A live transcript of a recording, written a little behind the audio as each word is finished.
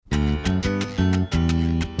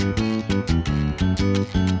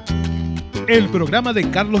El programa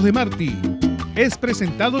de Carlos Demarty es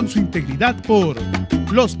presentado en su integridad por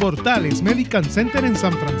Los Portales Medical Center en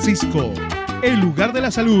San Francisco, el lugar de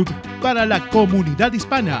la salud para la comunidad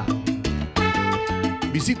hispana.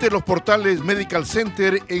 Visite Los Portales Medical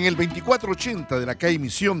Center en el 2480 de la calle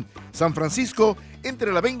Misión, San Francisco,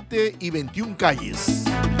 entre la 20 y 21 calles.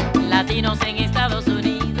 Latinos en Estados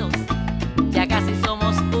Unidos, ya casi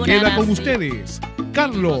somos una Queda nación. con ustedes,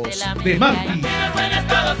 Carlos Demarty. Latinos en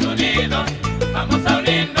Estados Unidos, vamos a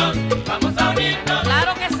unirnos, vamos a unirnos.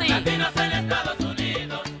 Claro que sí. Latinos en Estados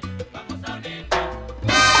Unidos, vamos a unirnos.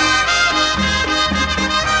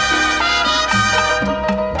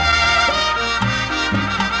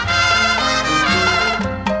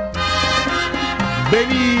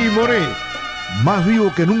 Benny Moré, más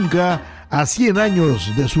vivo que nunca a 100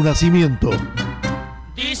 años de su nacimiento.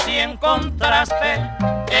 Y si encontraste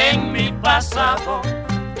en mi pasado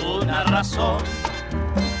una razón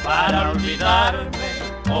para olvidarme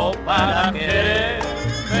o para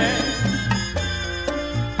quererme,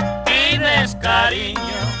 pides cariño,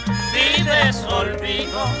 pides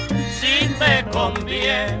olvido, si te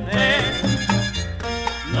conviene,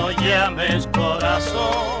 no llames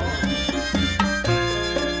corazón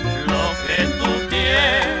lo que tú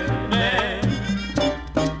tienes.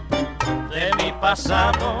 De mi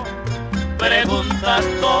pasado preguntas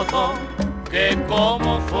todo, que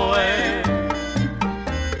cómo fue.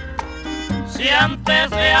 Si antes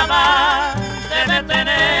de amar debe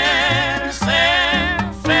tenerse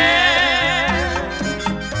fe,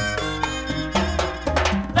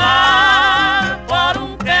 dar por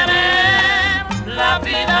un querer la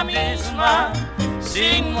vida misma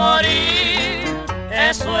sin morir,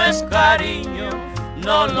 eso es cariño,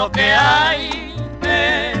 no lo que hay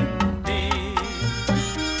en ti.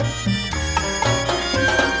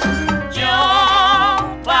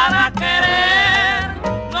 Yo para querer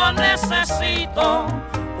no necesito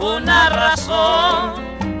una razón,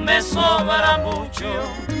 me sobra mucho,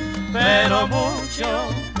 pero mucho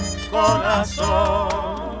corazón.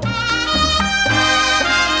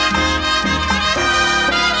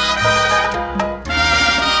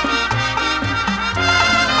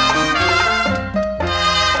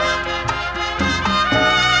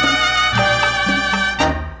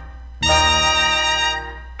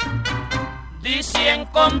 Si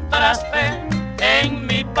encontraste en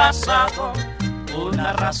mi pasado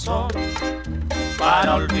una razón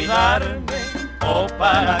para olvidarme o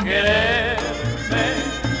para quererme,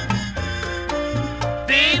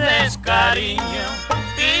 pides cariño,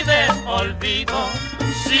 pides olvido,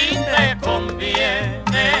 si te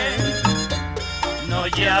conviene, no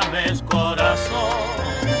llames corazón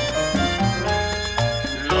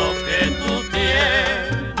lo que tú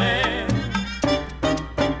tienes.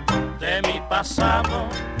 De mi pasado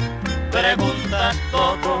preguntas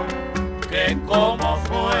todo, que cómo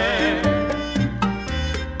fue.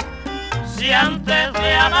 Si antes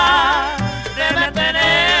de amar debe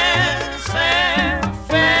tenerse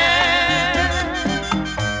fe,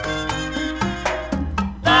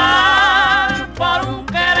 dar por un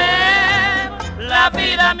querer la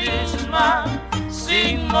vida misma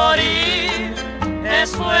sin morir,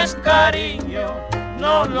 eso es cariño,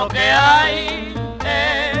 no lo que hay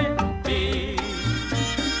en ti.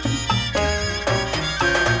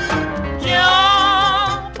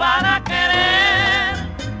 Yo para querer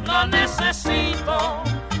no necesito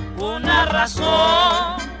una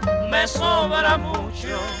razón, me sobra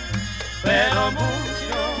mucho, pero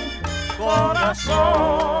mucho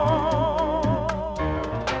corazón.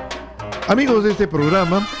 Amigos de este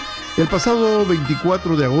programa, el pasado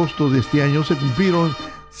 24 de agosto de este año se cumplieron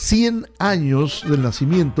 100 años del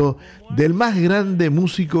nacimiento del más grande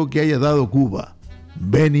músico que haya dado Cuba,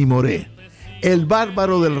 Benny Moré, el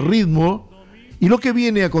bárbaro del ritmo. Y lo que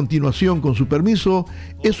viene a continuación, con su permiso,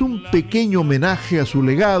 es un pequeño homenaje a su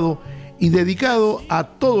legado y dedicado a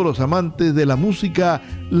todos los amantes de la música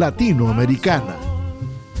latinoamericana.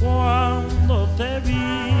 Cuando te vi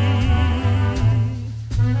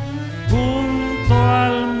junto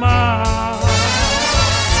al mar,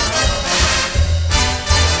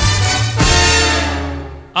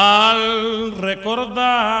 al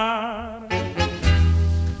recordar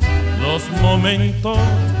los momentos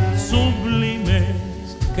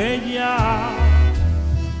sublimes que ya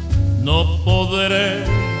no podré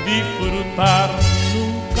disfrutar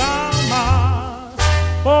nunca más,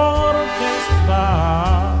 porque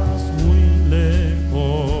estás muy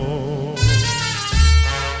lejos.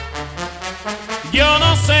 Yo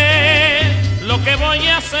no sé lo que voy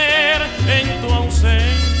a hacer en tu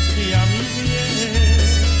ausencia, mi bien,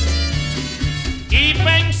 y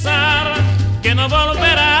pensar que no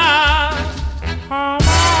volverás jamás.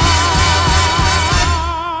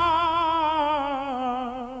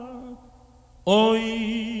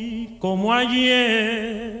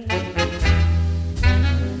 ayer,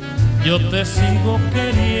 yo te sigo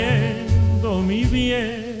queriendo, mi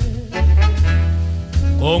bien,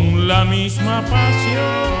 con la misma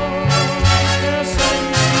pasión que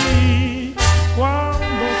sentí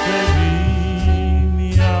cuando te vi,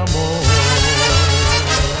 mi amor.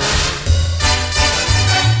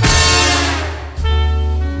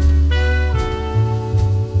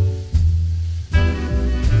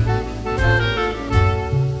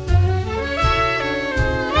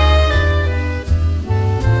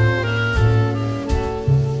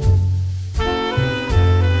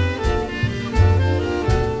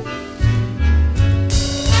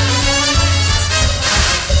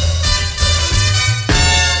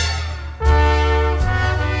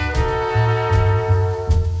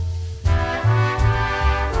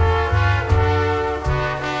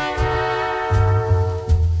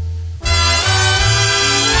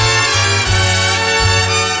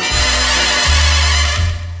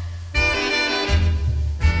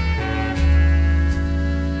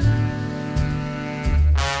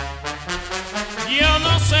 Yo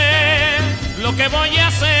no sé lo que voy a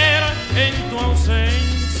hacer en tu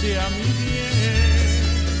ausencia, mi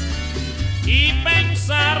bien, y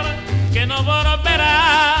pensar que no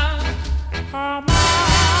volverás jamás.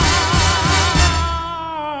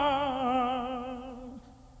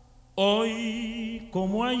 Hoy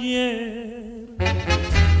como ayer,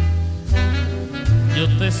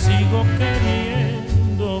 yo te sigo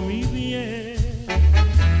queriendo, mi bien,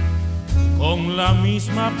 con la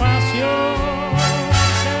misma pasión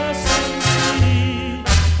que sentí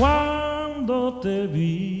cuando te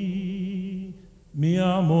vi, mi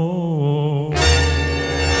amor.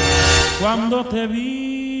 Cuando te vi,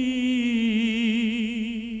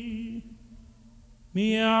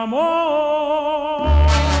 mi amor.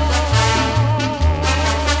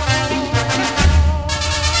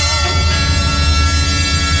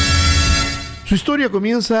 Su historia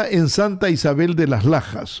comienza en Santa Isabel de las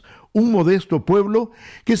Lajas, un modesto pueblo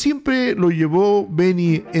que siempre lo llevó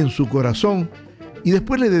Benny en su corazón y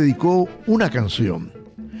después le dedicó una canción.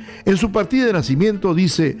 En su partida de nacimiento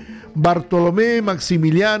dice: Bartolomé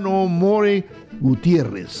Maximiliano More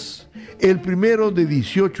Gutiérrez, el primero de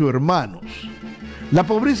 18 hermanos. La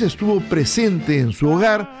pobreza estuvo presente en su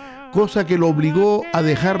hogar, cosa que lo obligó a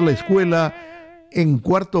dejar la escuela en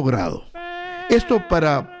 4º grado. Esto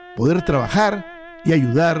para poder trabajar y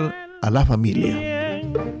ayudar a la familia.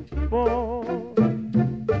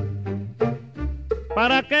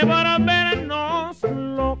 ¿Para qué volvernos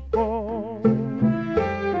locos?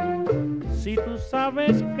 Si tú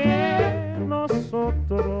sabes que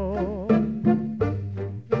nosotros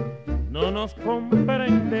no nos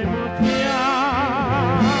comprendemos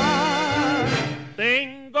ya.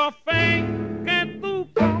 Tengo fe en que tú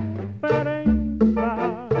comprendas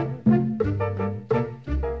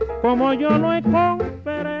como yo lo he comprendido,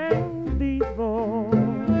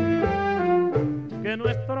 que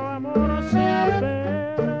nuestro amor se ha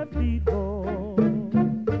perdido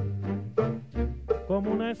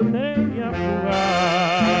como una estrella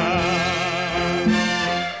fugaz.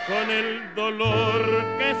 Con el dolor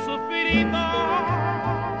que he sufrido,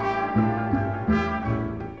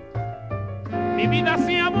 mi vida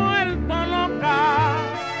se ha vuelto loca.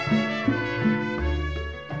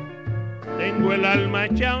 Tengo el alma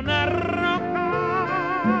hecha una roca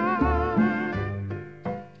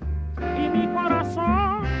y mi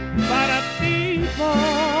corazón partido,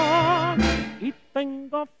 y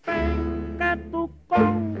tengo fe en que tú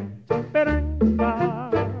comprendas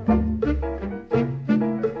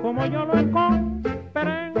como yo lo he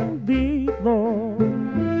comprendido,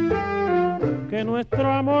 que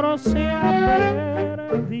nuestro amor se ha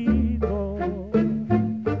perdido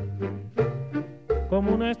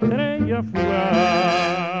como una estrella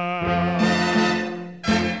fugaz.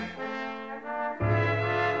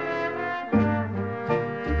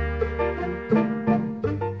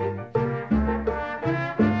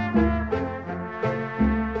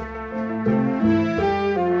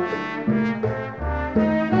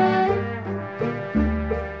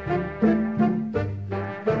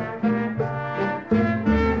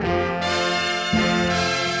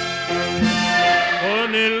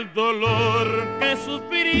 Con el dolor que he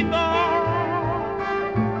sufrido,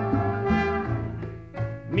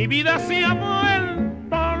 mi vida se ha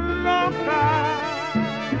vuelto loca.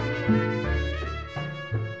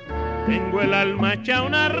 Tengo el alma hecha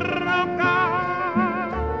una roca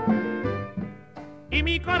y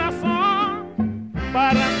mi corazón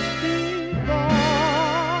partido,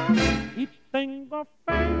 y tengo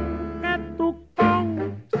fe en que tú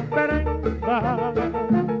comprendas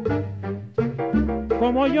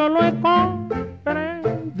como yo lo he comprendido,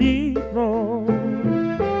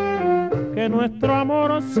 que nuestro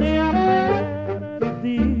amor se ha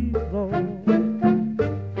perdido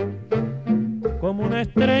como una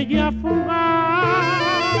estrella fugaz.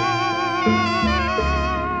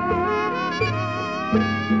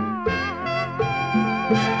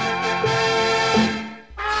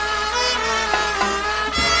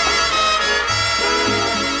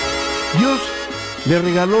 Dios le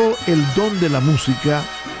regaló el don de la música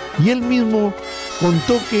y él mismo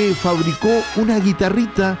contó que fabricó una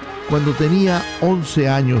guitarrita cuando tenía 11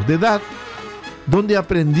 años de edad, donde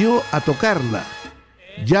aprendió a tocarla.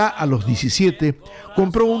 Ya a los 17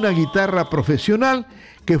 compró una guitarra profesional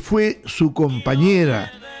que fue su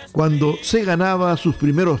compañera cuando se ganaba sus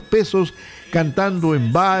primeros pesos cantando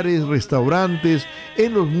en bares, restaurantes,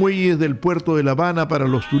 en los muelles del puerto de La Habana para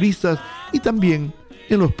los turistas y también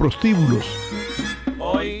en los prostíbulos.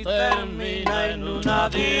 Hoy termina en un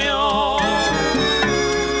adiós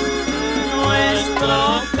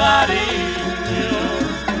nuestro cariño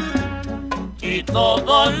y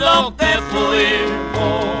todo lo que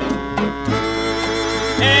fuimos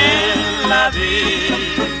en la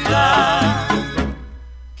vida.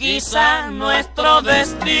 Quizás nuestro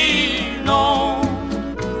destino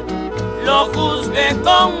lo juzgue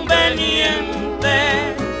conveniente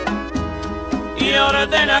y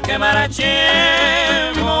ordena que marchemos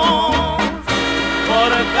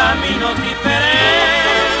por caminos diferentes.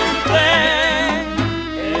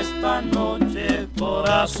 Esta noche,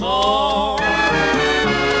 corazón,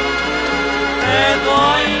 te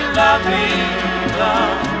doy la vida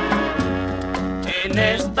en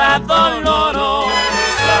esta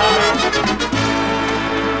dolorosa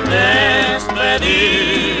despedida.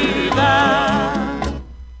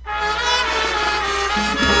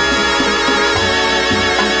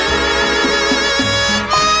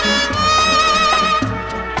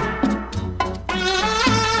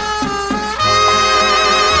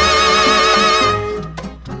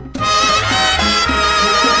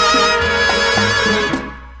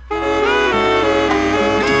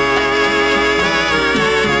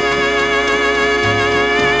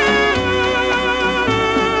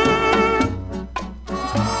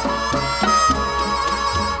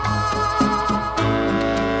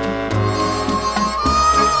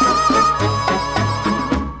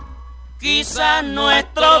 Quizá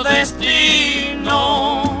nuestro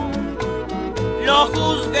destino lo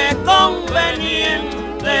juzgue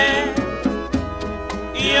conveniente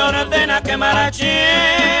y ordena que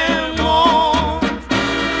marchemos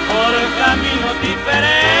por caminos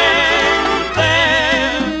diferentes.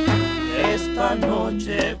 Esta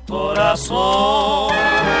noche, corazón,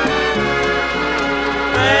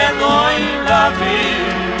 te doy la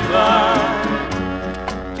vida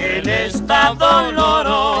en esta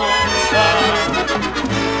dolorosa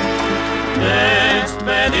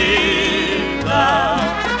despedida,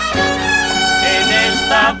 en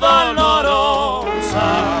esta dolorosa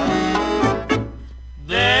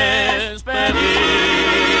despedida.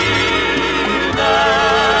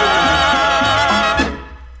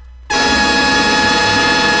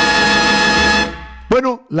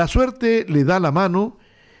 Bueno, la suerte le da la mano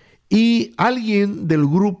y alguien del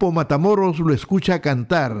grupo Matamoros lo escucha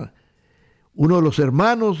cantar. Uno de los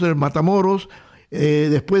hermanos del Matamoros,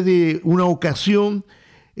 después de una ocasión,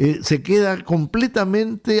 se queda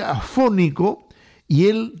completamente afónico y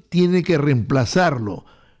él tiene que reemplazar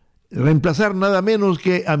nada menos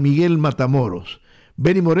que a Miguel Matamoros.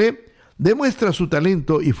 Benny Moré demuestra su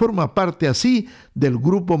talento y forma parte así del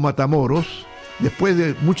grupo Matamoros. Después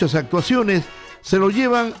de muchas actuaciones, se lo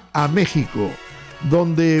llevan a México,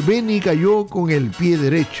 donde Benny cayó con el pie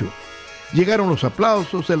derecho. Llegaron los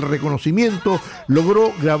aplausos, el reconocimiento,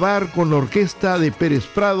 logró grabar con la orquesta de Pérez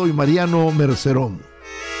Prado y Mariano Mercerón.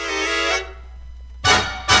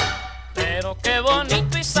 Pero qué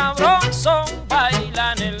bonito y sabroso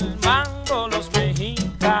bailan el mango los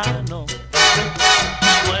mexicanos.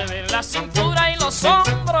 Mueven la cintura y los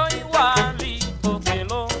hombros igualito que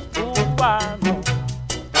los cubanos.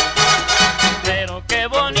 Pero qué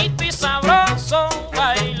bonito y sabroso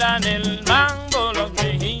bailan el mango los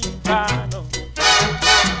mexicanos.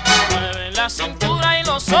 Mueven la cintura y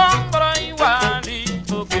los hombros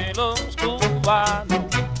igualito que los cubanos.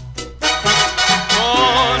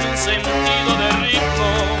 Con un sentido de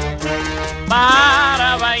ritmo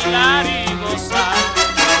para bailar y gozar,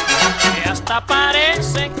 que hasta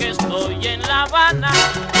parece que estoy en La Habana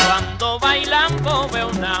cuando bailando veo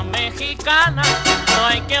una mexicana. No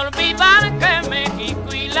hay que olvidar que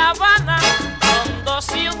México y La Habana son dos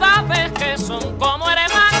ciudades que son como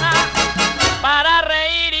hermanas para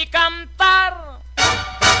reír y cantar.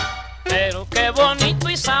 Pero qué bonito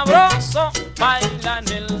y sabroso bailan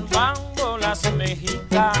el mango las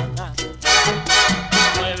mexicanas.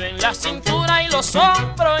 la cintura y los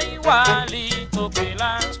hombros igualito que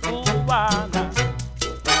las cubanas.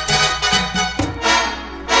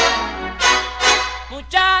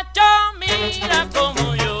 Muchacho, mira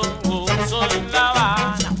como yo gozo en La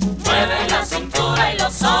Habana. Mueve la cintura y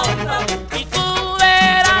los hombros. Y tú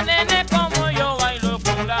verás, nene, como yo bailo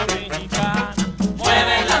con la mexicana.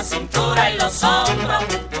 Mueve la cintura y los hombros.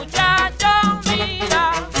 Muchacho,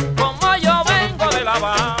 mira como yo vengo de La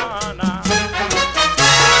Habana.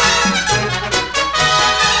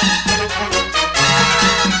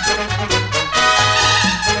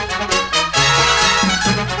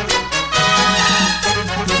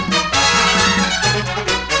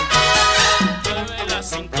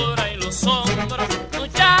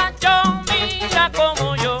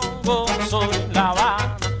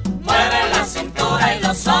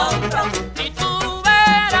 Y tú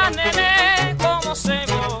verás, nene, cómo se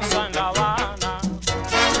goza en La Habana.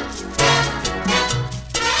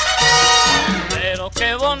 Pero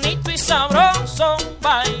qué bonito y sabroso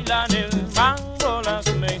bailan el mambo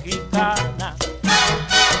las mexicanas.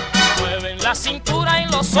 Mueven la cintura y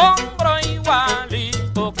los hombros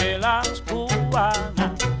igualito que las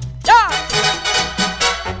cubanas. ¡Ya!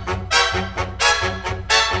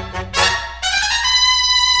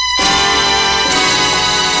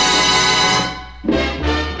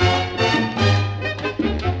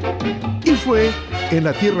 Fue en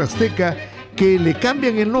la tierra azteca que le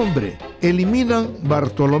cambian el nombre, eliminan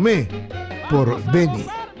Bartolomé por Beni,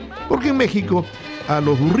 porque en México a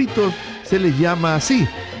los burritos se les llama así.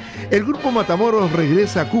 El grupo Matamoros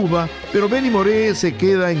regresa a Cuba, pero Benny Moré se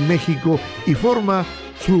queda en México y forma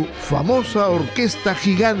su famosa orquesta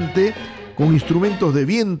gigante con instrumentos de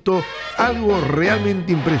viento, algo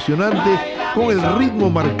realmente impresionante con el ritmo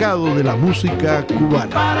marcado de la música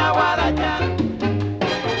cubana.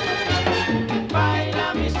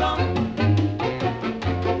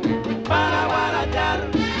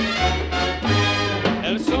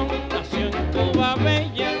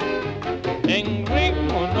 En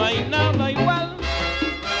ritmo no hay nada igual,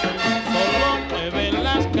 solo mueve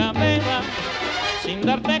las caderas, sin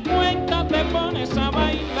darte cuenta te pones a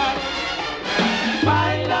bailar.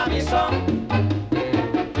 Baila mi son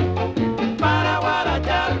para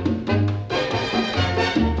guarachar.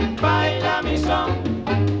 Baila mi son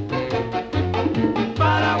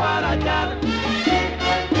para guarachar.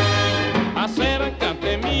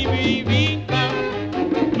 Acércate mi vivita,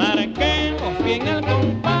 marquemos bien el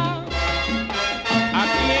compás.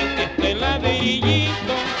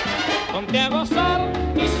 Ponte a gozar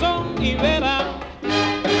mi son y verás.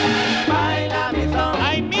 Baila mi son.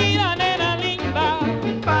 Ay, mira, nena linda,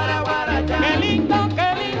 para guarachar. qué lindo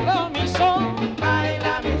mi son.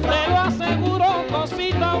 Baila mi son. Te lo aseguro,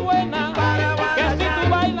 cosita buena, para que si tú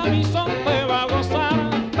bailas mi son te va a gozar.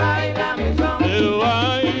 Baila mi son. Pero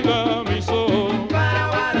baila mi son. Para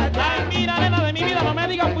guarachar. Ay, mira, nena de mi vida, no me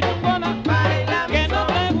digas puchungona, Baila mi que no son.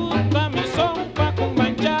 te gusta mi son pa'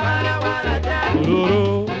 cumbanchar. Para guarachar.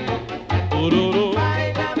 Ururu, ururu,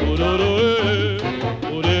 Baila mi son. ururu,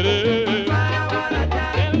 urere. Para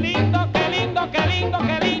guarachar. Qué lindo, qué lindo, qué lindo,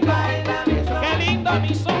 qué lindo, Baila mi son. qué lindo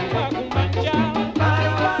mi son pa' cumbanchar. Para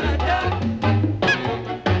guarachar.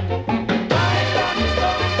 Baila mi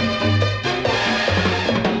son.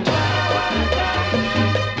 Para guarachar.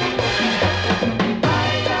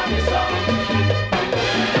 Baila mi son.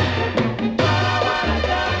 Para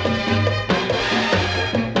guarachar.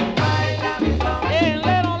 Baila mi son. El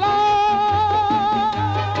leroló.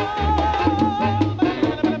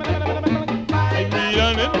 Ay, mira,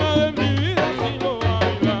 nena de mi vida, si lo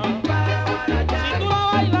baila. Para guarachar. Si tú lo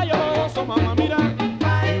bailas, yo lo gozo, mamá, mira.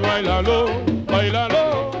 Y bailalo, bailalo,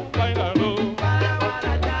 bailalo. Para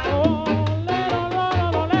guarachar. Oh, leroló,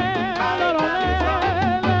 Baila mi son.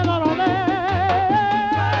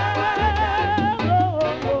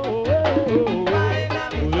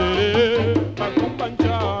 pa'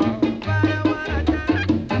 cumbanchar. Para guarachar.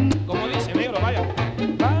 Como dice negro, vaya.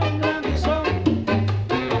 Baila mi son.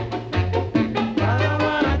 Para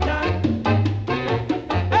guarachar.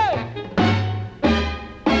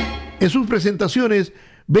 En sus presentaciones,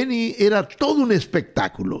 Benny era todo un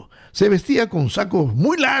espectáculo. Se vestía con sacos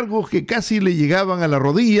muy largos que casi le llegaban a la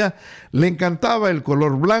rodilla, le encantaba el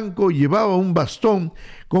color blanco y llevaba un bastón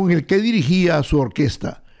con el que dirigía a su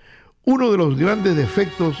orquesta. Uno de los grandes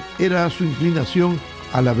defectos era su inclinación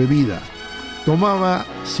a la bebida. Tomaba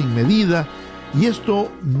sin medida y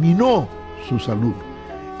esto minó su salud.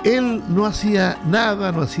 Él no hacía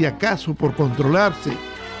nada, no hacía caso por controlarse.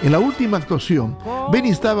 En la última actuación, Benny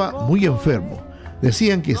estaba muy enfermo.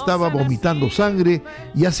 Decían que estaba vomitando sangre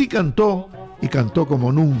y así cantó, y cantó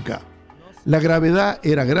como nunca. La gravedad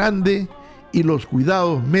era grande y los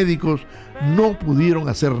cuidados médicos no pudieron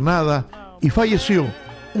hacer nada y falleció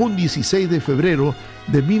un 16 de febrero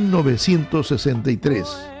de 1963.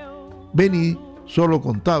 Benny solo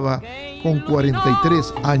contaba con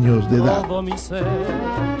 43 años de edad. Todo mi ser,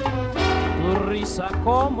 tu risa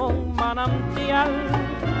como un manantial,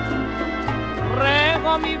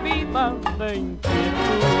 rego mi vida de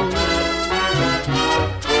inquietud.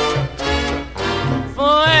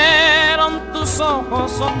 Fueron tus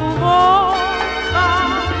ojos o tu boca,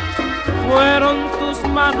 fueron tus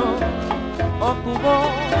manos o tu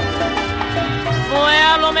voz, fue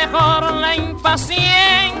a lo mejor la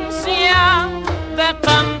impaciencia de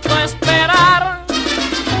tanto esperar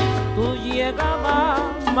tu llegada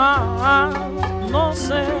más.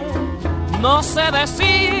 No sé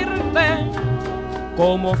decirte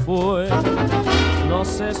cómo fue, no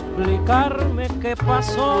sé explicarme qué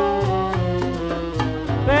pasó,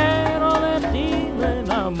 pero de ti me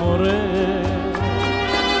enamoré.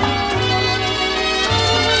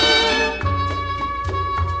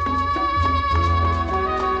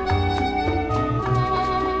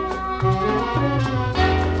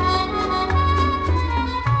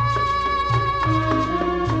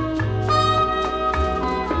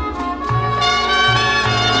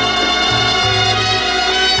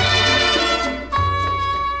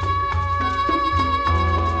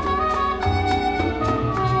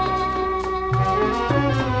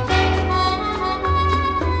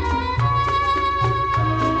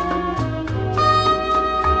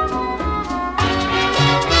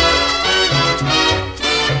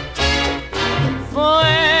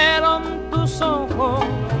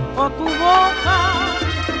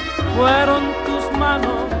 Fueron tus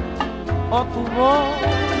manos o tu voz,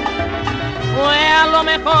 fue a lo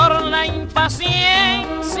mejor la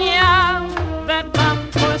impaciencia de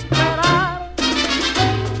tanto esperar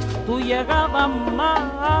tu llegada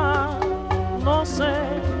más.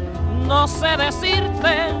 No sé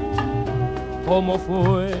decirte cómo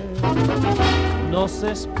fue, no sé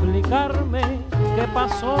explicarme qué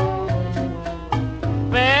pasó,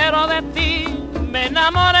 pero de ti me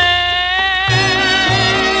enamoré.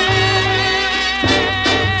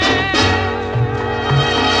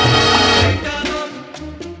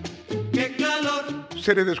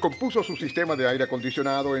 ¿Se le descompuso su sistema de aire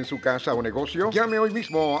acondicionado en su casa o negocio? Llame hoy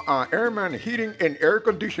mismo a Airman Heating and Air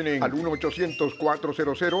Conditioning al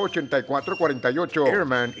 1-800-400-8448.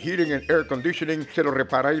 Airman Heating and Air Conditioning se lo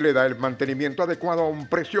repara y le da el mantenimiento adecuado a un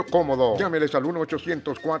precio cómodo. Llámeles al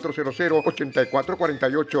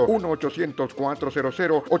 1-800-400-8448.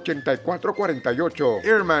 1-800-400-8448.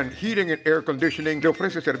 Airman Heating and Air Conditioning le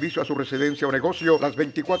ofrece servicio a su residencia o negocio las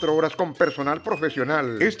 24 horas con personal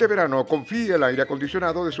profesional. Este verano confíe el aire acondicionado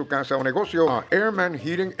de su casa o negocio a Airman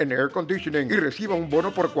Heating and Air Conditioning y reciba un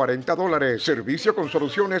bono por $40. Servicio con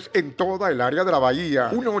soluciones en toda el área de la bahía.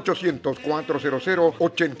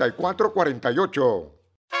 1-800-400-8448.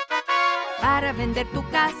 Para vender tu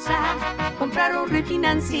casa, comprar o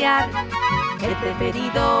refinanciar, el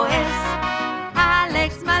preferido es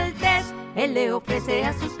Alex Maltés. Él le ofrece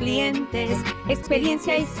a sus clientes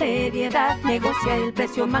experiencia y seriedad. Negocia el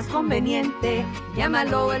precio más conveniente.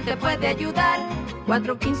 Llámalo, él te puede ayudar.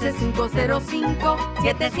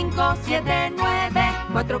 415-505-7579.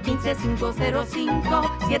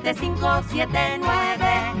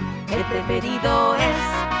 415-505-7579. El preferido es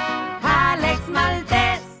Alex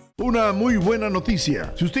Maltés. Una muy buena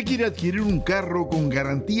noticia. Si usted quiere adquirir un carro con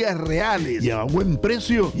garantías reales y a buen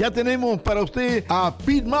precio, ya tenemos para usted a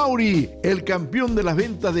Pete Maury, el campeón de las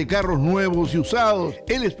ventas de carros nuevos y usados.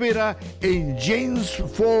 Él espera en James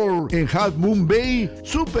Ford, en Half Moon Bay.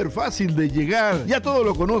 Súper fácil de llegar. Ya todo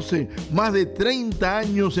lo conoce. Más de 30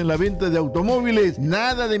 años en la venta de automóviles.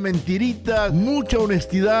 Nada de mentiritas, mucha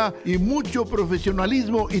honestidad y mucho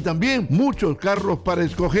profesionalismo y también muchos carros para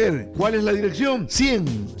escoger. ¿Cuál es la dirección?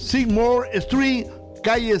 100 Seymour Street,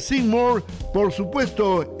 calle Seymour, por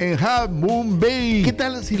supuesto, en Half Moon Bay. ¿Qué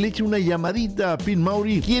tal si le echa una llamadita a Pete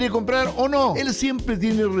Maury? ¿Quiere comprar o no? Él siempre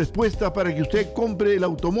tiene respuesta para que usted compre el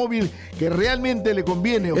automóvil que realmente le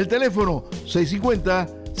conviene. El teléfono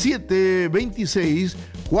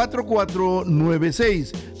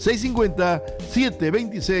 650-726-4496.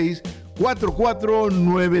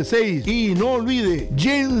 650-726-4496. Y no olvide,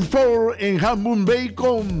 James Ford en Half Moon Bay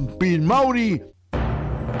con Pete Maury.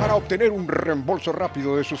 Para obtener un reembolso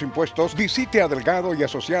rápido de sus impuestos, visite a Delgado y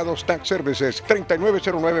Asociados Tax Services,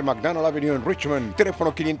 3909 McDonald Avenue en Richmond,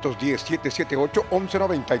 teléfono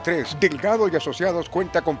 510-778-1193. Delgado y Asociados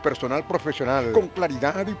cuenta con personal profesional, con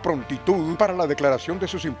claridad y prontitud para la declaración de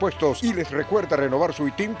sus impuestos y les recuerda renovar su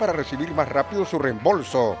ITIN para recibir más rápido su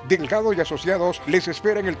reembolso. Delgado y Asociados les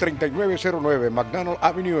espera en el 3909 McDonald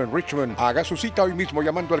Avenue en Richmond. Haga su cita hoy mismo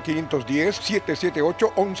llamando al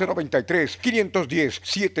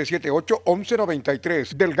 510-778-1193.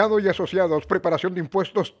 510-778-1193. Delgado y Asociados, preparación de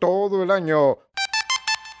impuestos todo el año.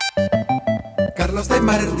 Carlos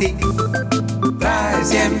Demarty trae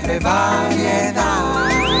siempre variedad.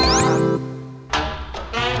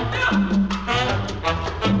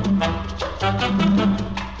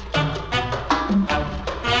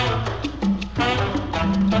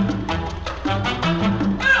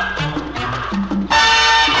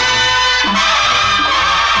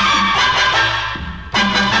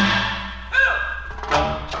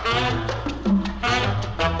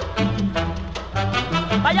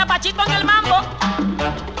 Vaya Pachito en el mambo.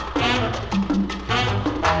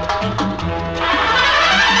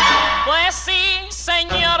 Pues sí,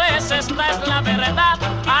 señores, esta es la verdad.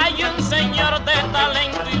 Hay un señor de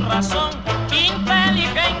talento y razón,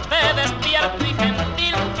 inteligente, despierto y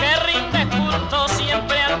gentil, que rinde culto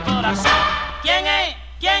siempre al corazón. ¿Quién es?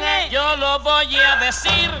 ¿Quién es? Yo lo voy a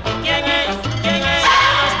decir. ¿Quién es? ¿Quién es? Yo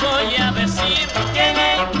los voy a decir. ¿Quién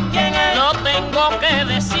es? ¿Quién es? Lo tengo que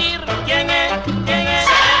decir. ¿Quién es? ¿Quién es?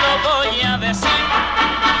 Se lo voy a decir.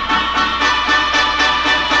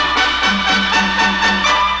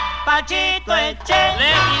 Pachito Eche,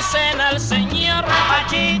 le dicen al señor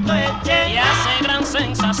Pachito Eche, y hace gran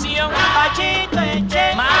sensación. Pachito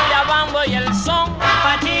Eche, manda bambo y el son.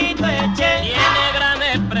 Pachito Eche, tiene gran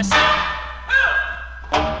expresión.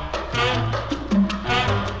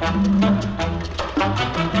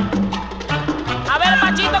 A ver,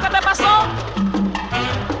 Pachito, ¿qué te pasó?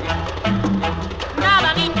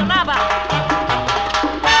 Nada, niño, nada.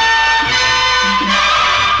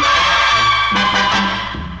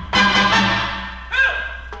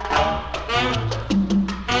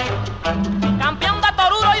 Campeón de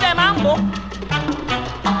toruro y de mambo.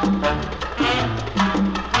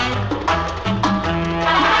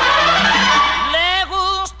 Le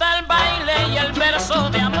gusta el baile y el verso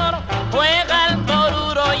de amor. Juega el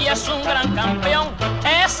toruro y es un gran campeón.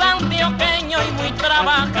 Es antioqueño y muy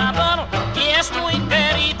trabajador, y es muy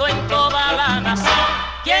querido en toda la nación.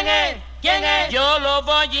 ¿Quién es? ¿Quién es? Yo lo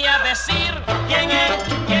voy a decir. ¿Quién es?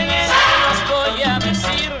 ¿Quién es? Se los voy a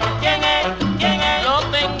decir. ¿Quién es? ¿Quién es? Lo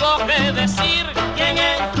tengo que decir. ¿Quién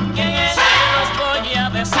es? ¿Quién es? Se los voy a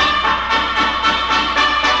decir.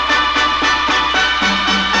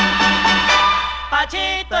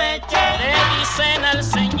 Pachito Eche, le dicen al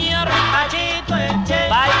señor Pachito Eche,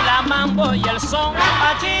 baila mambo y el son.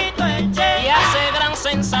 Pachito Eche, y hace gran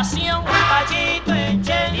sensación. Pachito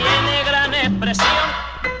Eche, tiene gran expresión.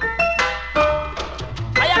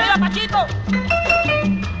 ¡Allá arriba, Pachito!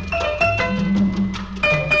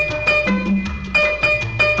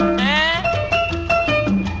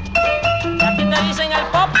 ¿A ti te dicen el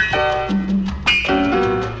pop?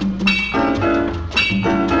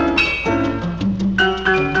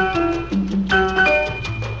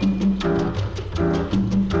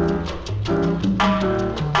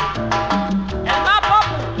 El más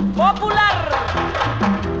popular.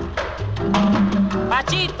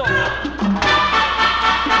 Pachito.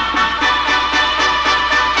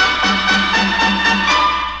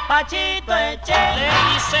 Pachito Eche, le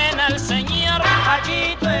dicen al señor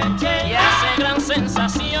Pachito Eche, y hace gran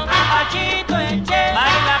sensación. Pachito Eche,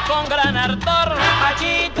 baila con gran ardor.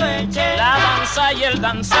 Pachito Eche, la danza y el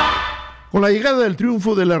danzón. Con la llegada del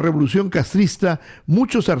triunfo de la revolución castrista,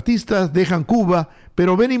 muchos artistas dejan Cuba,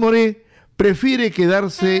 pero Benny Moré prefiere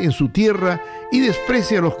quedarse en su tierra y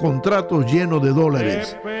desprecia los contratos llenos de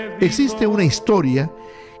dólares. Existe una historia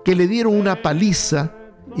que le dieron una paliza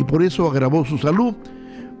y por eso agravó su salud,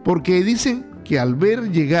 porque dicen que al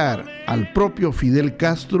ver llegar al propio Fidel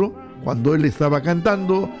Castro, cuando él estaba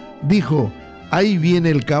cantando, dijo: ahí viene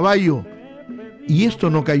el caballo, y esto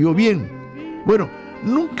no cayó bien. Bueno,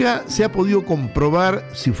 nunca se ha podido comprobar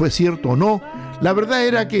si fue cierto o no. La verdad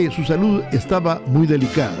era que su salud estaba muy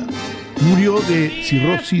delicada. Murió de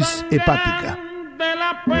cirrosis hepática. De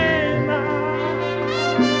la pena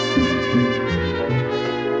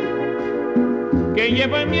que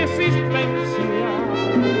llevo en mi existencia,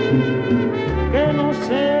 que no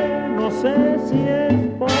sé si es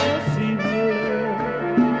posible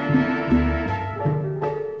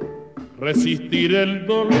resistir el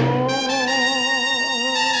dolor.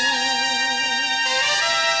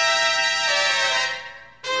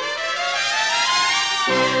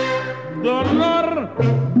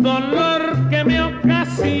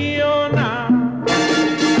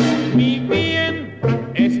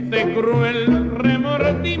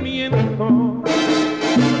 sentimiento,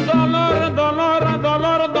 dolor, dolor,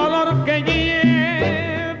 dolor, dolor que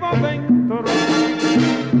llevo dentro,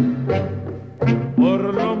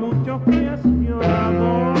 por lo mucho que has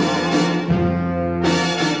llorado.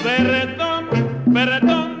 Perdón,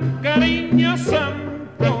 perdón, cariño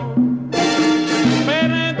santo,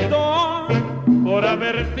 perdón por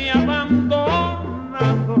haberte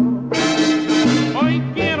abandonado. Hoy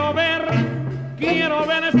quiero ver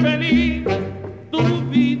feliz tu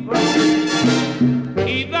vida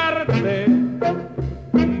y darte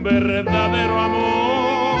un verdadero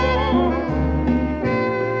amor.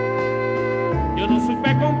 Yo no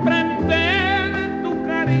supe comprender tu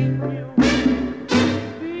cariño,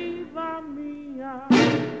 vida mía,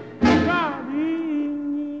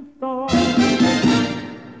 cariñito.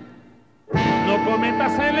 No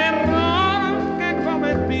cometas el error que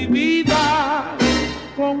cometí, vida,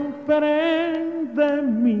 comprende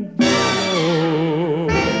mi dolor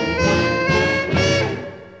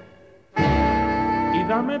y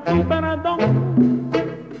dame tu perdón,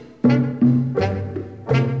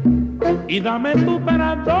 y dame tu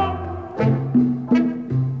perdón,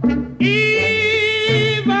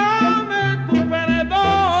 y dame tu perdón.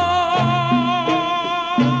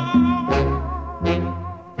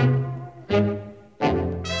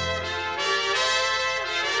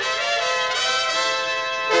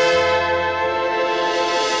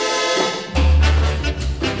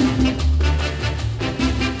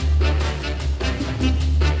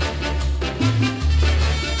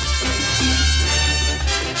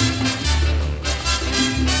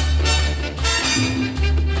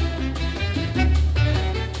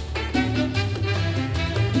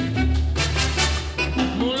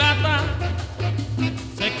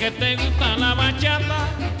 Que te gusta la bachata,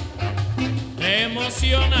 te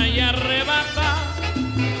emociona y arrebata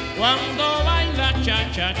cuando baila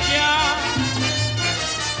cha-cha-cha.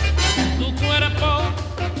 Tu cuerpo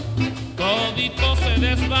todito se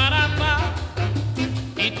desbarata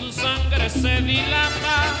y tu sangre se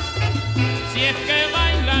dilata si es que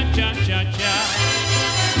baila cha-cha-cha.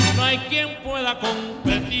 No hay quien pueda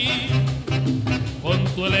competir con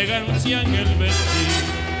tu elegancia en el vestir,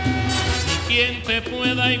 quien te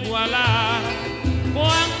pueda igualar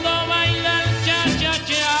cuando baila el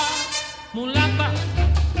cha-cha-cha. Mulata,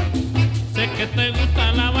 sé que te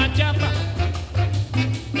gusta la bachata,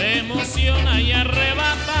 te emociona y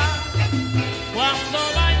arrebata cuando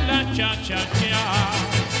baila cha-cha-cha.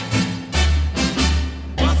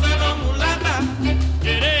 Gózalo, mulata,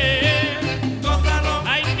 gózalo.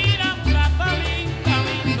 Ay, mira, mulata, linda,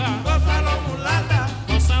 linda. Gózalo, mulata,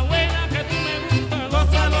 cosa buena que tú me gusta,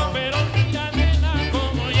 gózalo, pero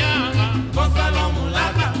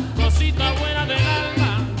cosita buena del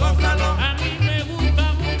alma, gózalo. A mí me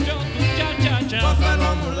gusta mucho tu cha-cha-cha.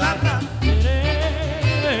 Gózalo, mulata.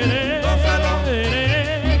 Gózalo.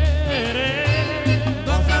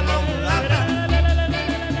 Gózalo, mulata.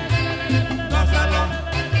 Gózalo.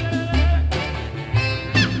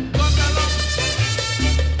 Gózalo.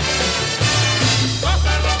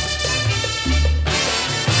 Gózalo.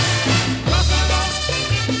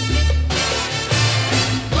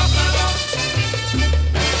 Gózalo.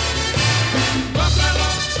 Gózalo. Gózalo,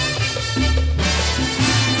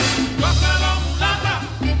 gózalo, mulata,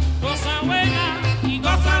 cosa buena y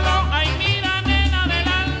gózalo. Ay, mira, nena del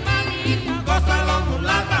alma mía, gózalo,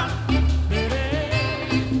 mulata,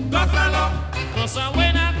 gózalo, cosa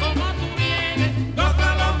buena como tú vienes,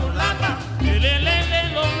 gózalo, mulata,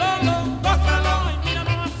 lo, gózalo. Ay, mira,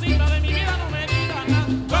 mamacita de mi vida, no me digas nada,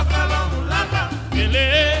 gózalo, mulata,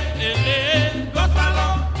 gózalo.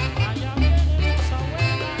 Allá viene cosa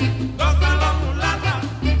buena, gózalo, mulata.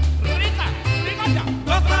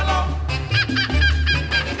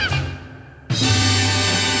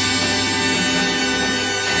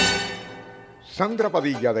 Sandra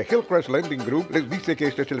Padilla de Hillcrest Lending Group les dice que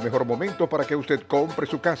este es el mejor momento para que usted compre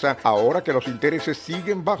su casa ahora que los intereses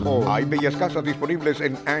siguen bajos. Hay bellas casas disponibles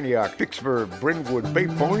en Antioch, Pittsburgh, Brentwood, Bay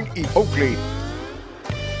Point y Oakley.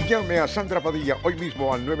 Llame a Sandra Padilla hoy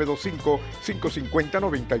mismo al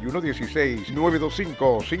 925-550-9116.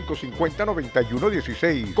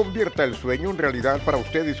 925-550-9116. Convierta el sueño en realidad para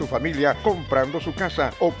usted y su familia comprando su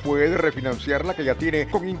casa, o puede refinanciar la que ya tiene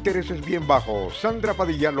con intereses bien bajos. Sandra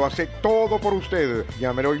Padilla lo hace todo por usted.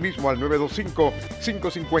 Llame hoy mismo al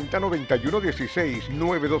 925-550-9116.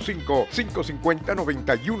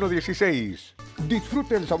 925-550-9116.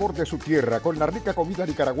 Disfrute el sabor de su tierra con la rica comida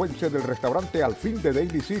nicaragüense del restaurante Al Fin de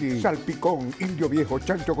Daily City. City. Salpicón, indio viejo,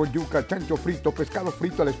 chancho con yuca, chancho frito, pescado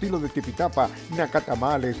frito al estilo de tipitapa,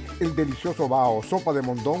 nacatamales, el delicioso bao, sopa de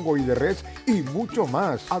mondongo y de res y mucho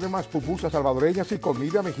más. Además, pupusas salvadoreñas y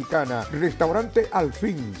comida mexicana. Restaurante Al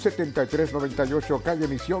Fin, 7398 Calle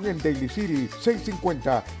Misión en Daly City,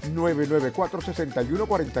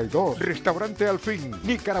 650-994-6142. Restaurante Al Fin,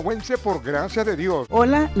 nicaragüense por gracia de Dios.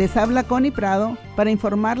 Hola, les habla Connie Prado para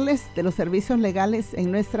informarles de los servicios legales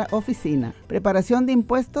en nuestra oficina. Preparación de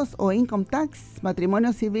impuestos o income tax,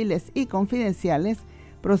 matrimonios civiles y confidenciales,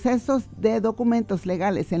 procesos de documentos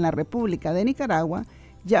legales en la República de Nicaragua.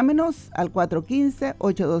 Llámenos al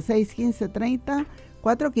 415-826-1530,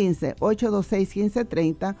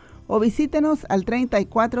 415-826-1530 o visítenos al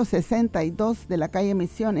 3462 de la calle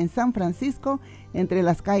Misión en San Francisco, entre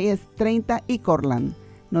las calles 30 y Cortland.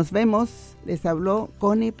 Nos vemos, les habló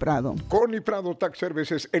Connie Prado. Connie Prado Tax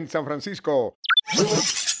Services en San Francisco.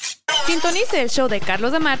 Sintonice el show de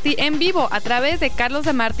Carlos Demarty en vivo a través de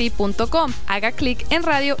carlosdemarty.com. Haga clic en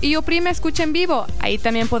radio y oprime escucha en vivo. Ahí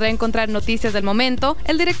también podrá encontrar noticias del momento,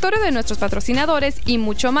 el directorio de nuestros patrocinadores y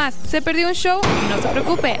mucho más. ¿Se perdió un show? No se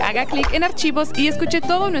preocupe, haga clic en archivos y escuche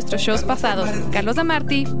todos nuestros shows pasados.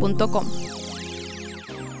 carlosdemarty.com.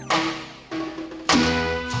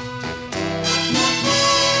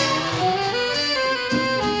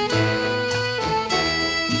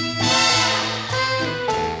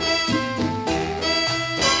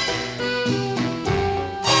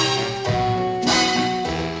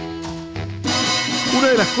 Una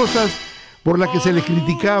de las cosas por las que se le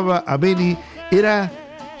criticaba a Benny era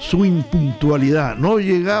su impuntualidad. No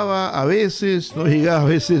llegaba a veces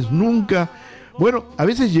nunca. Bueno, a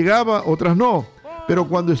veces llegaba, otras no. Pero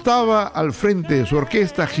cuando estaba al frente de su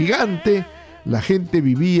orquesta gigante, la gente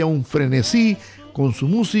vivía un frenesí con su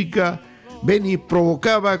música. Benny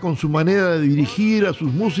provocaba con su manera de dirigir a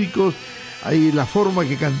sus músicos, ahí la forma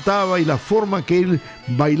que cantaba y la forma que él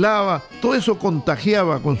bailaba. Todo eso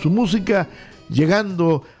contagiaba con su música,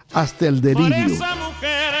 llegando hasta el delirio. Por esa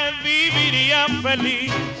mujer viviría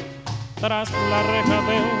feliz tras la reja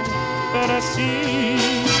del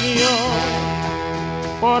presidio.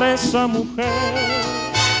 Por esa mujer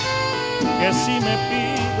que si me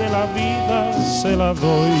pide la vida se la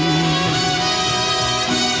doy.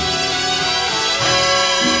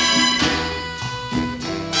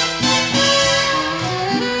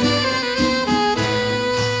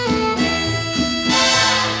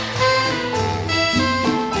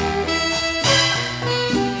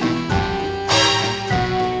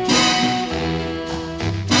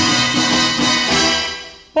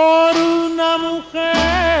 Por una mujer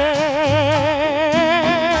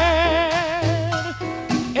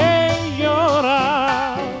he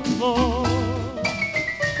llorado,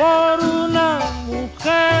 por una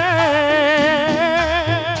mujer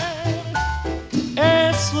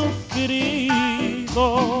he sufrido,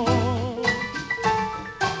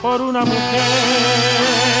 por una mujer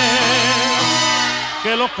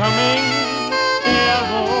que locamente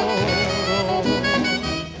adoro.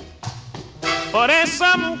 Por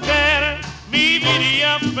esa mujer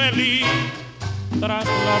viviría feliz tras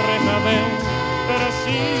la reja del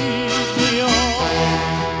presidio.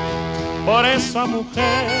 Por esa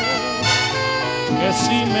mujer que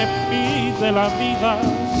si me pide la vida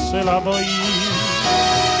se la doy.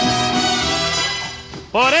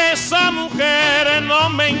 Por esa mujer no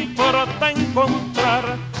me importa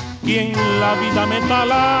encontrar quien la vida me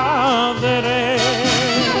taladre.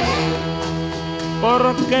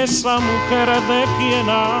 Porque esa mujer de quien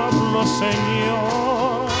hablo,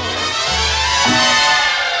 Señor,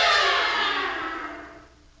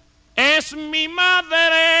 es mi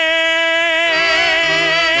madre.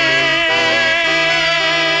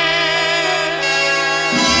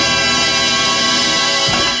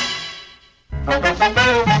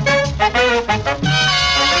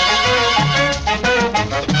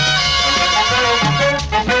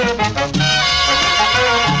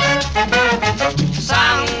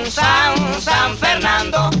 San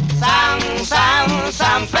Fernando,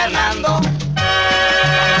 San Fernando.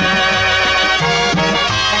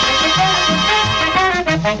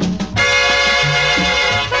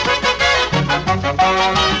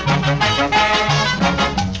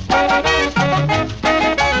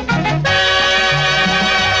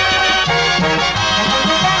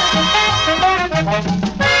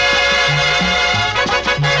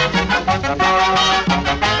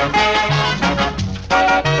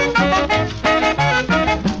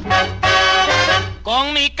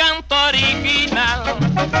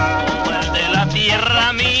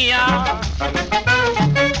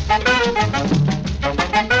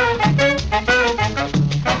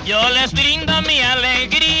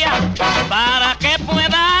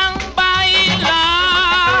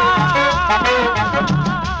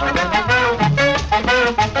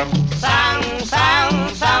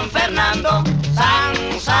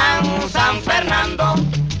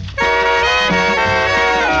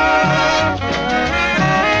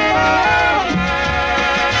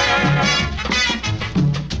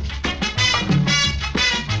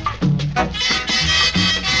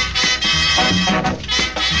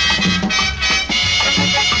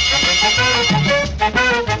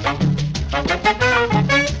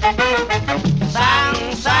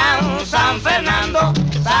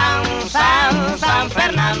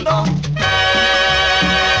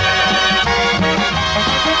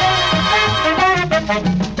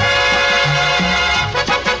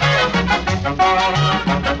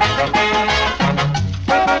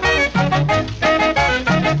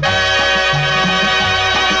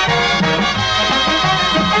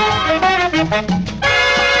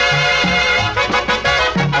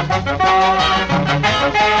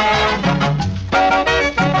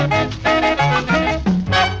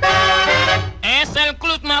 Es el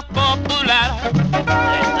club más popular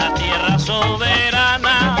de esta tierra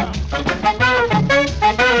soberana.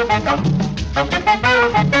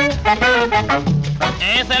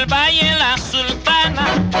 Es el Valle La Sultana,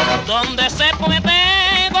 donde se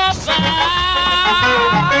puede gozar.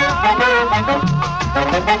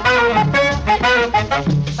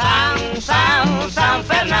 San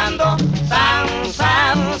Fernando,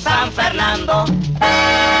 San Fernando.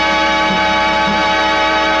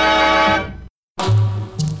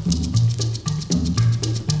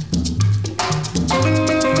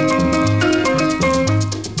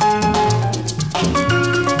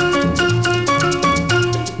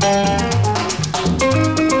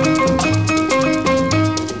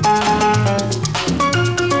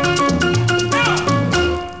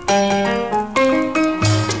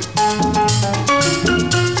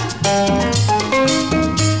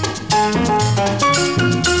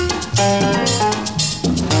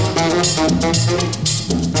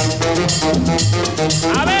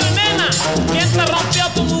 A ver, nena, ¿quién te rompió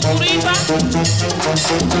tu mucurita?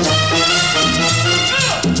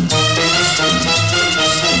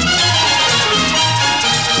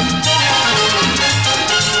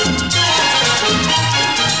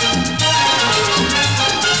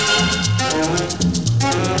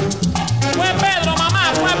 Fue Pedro,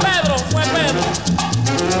 mamá, fue Pedro.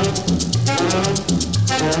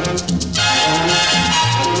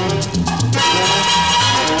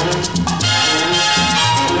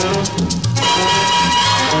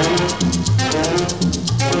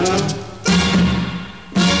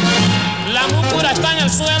 La mucura está en el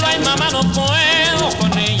suelo, ay mamá, no puedo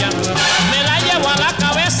con ella. Me la llevo a la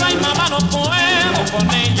cabeza, ay mamá, no puedo con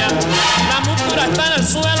ella. La mucura está en el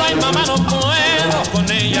suelo, ay mamá, no puedo con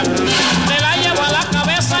ella. Me la llevo a la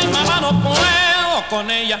cabeza, ay mamá, no puedo con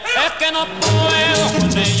ella. Es que no puedo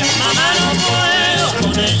con ella, mamá, no puedo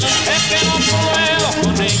con ella. Es que no puedo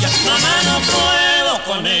con ella, mamá, no puedo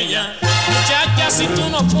con ella. Muchacha, si tú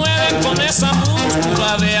no puedes con esa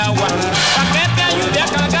mucura de agua, ¿pa' qué te ayude a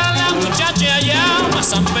cargarla, muchacha, allá a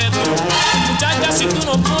San Pedro? Muchacha, si tú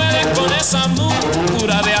no puedes con esa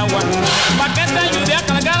mucura de agua, ¿pa' qué te ayude a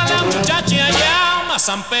cargarla, muchacha, allá a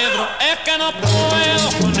San Pedro? Es que no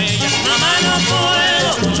puedo con ella, mamá, no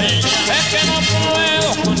puedo con ella. Es que no puedo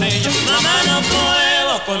con ella, mamá, no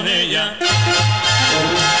puedo con ella.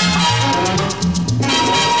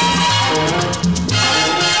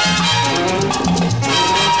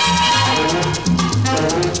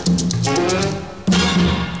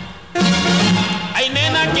 Ay,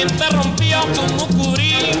 nena, ¿quién te rompió tu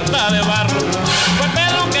mucurita de barro? Fue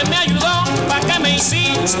Pedro que me ayudó, ¿pa' qué me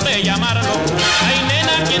hiciste llamarlo? Ay,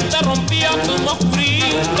 nena, ¿quién te rompió tu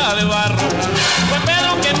mucurita de barro? Fue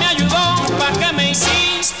Pedro que me ayudó, ¿pa' qué me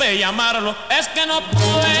hiciste llamarlo? Es que no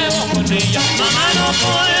puedo con ella, mamá, no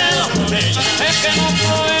puedo con ella. Es que no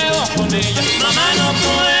puedo con ella, mamá, no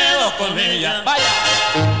puedo con ella. Vaya.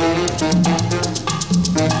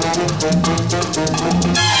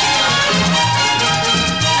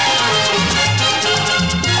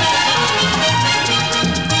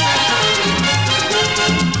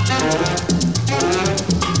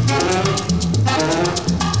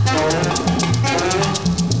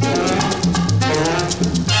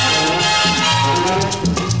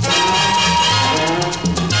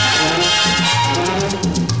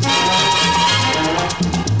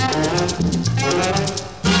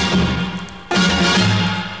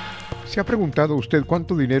 ¿Se ha preguntado usted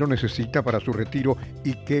cuánto dinero necesita para su retiro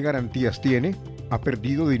y qué garantías tiene? ¿Ha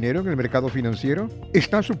perdido dinero en el mercado financiero?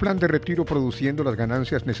 ¿Está su plan de retiro produciendo las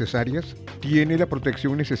ganancias necesarias? ¿Tiene la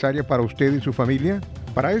protección necesaria para usted y su familia?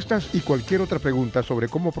 Para estas y cualquier otra pregunta sobre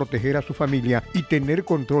cómo proteger a su familia y tener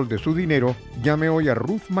control de su dinero, llame hoy a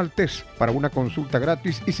Ruth Maltés para una consulta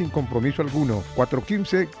gratis y sin compromiso alguno.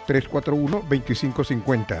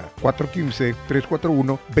 415-341-2550.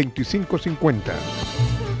 415-341-2550.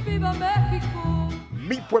 ¡Viva México!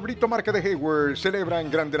 Mi pueblito Market de Hayward celebra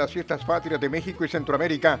en grande las fiestas patrias de México y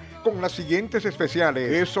Centroamérica con las siguientes especiales: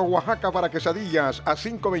 queso Oaxaca para quesadillas a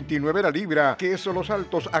 $5.29 la libra, queso Los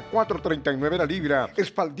Altos a $4.39 la libra,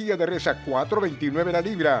 espaldilla de res a $4.29 la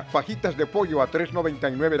libra, fajitas de pollo a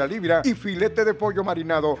 $3.99 la libra y filete de pollo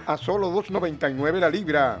marinado a solo $2.99 la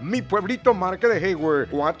libra. Mi pueblito Market de Hayward,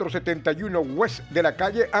 471 West de la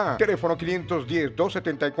calle A, teléfono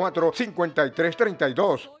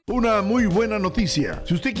 510-274-5332. Una muy buena noticia.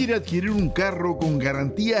 Si usted quiere adquirir un carro con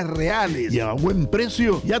garantías reales y a buen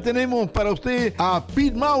precio, ya tenemos para usted a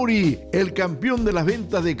Pete Maury, el campeón de las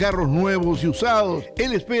ventas de carros nuevos y usados.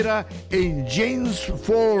 Él espera en James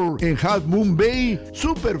Ford, en Half Moon Bay.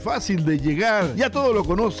 Súper fácil de llegar. Ya todo lo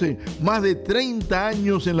conoce. Más de 30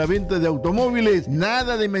 años en la venta de automóviles.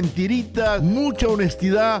 Nada de mentiritas. Mucha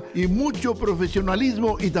honestidad y mucho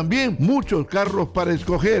profesionalismo. Y también muchos carros para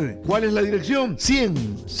escoger. ¿Cuál es la dirección?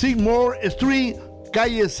 100 Seymour Street,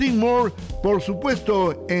 calle Seymour, por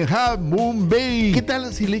supuesto, en Half Moon Bay. ¿Qué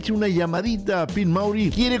tal si le echa una llamadita a Pete Maury?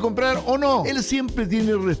 ¿Quiere comprar o no? Él siempre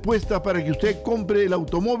tiene respuesta para que usted compre el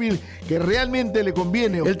automóvil que realmente le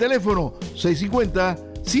conviene. El teléfono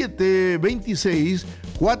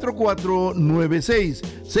 650-726-4496.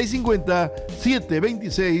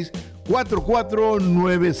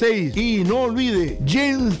 650-726-4496. Y no olvide,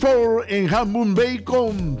 James Ford en Half Moon Bay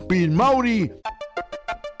con Pete Maury.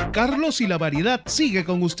 Carlos y la variedad sigue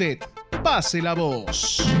con usted. Pase la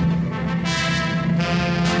voz.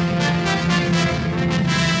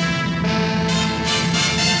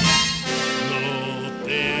 No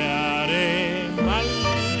te haré mal,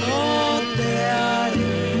 no te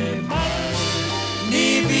haré mal,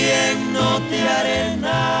 ni bien no te haré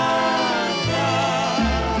nada.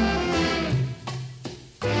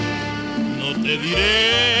 No te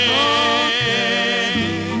diré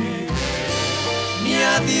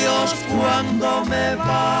adiós cuando me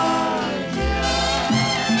vaya,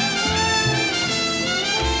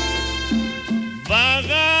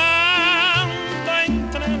 vagando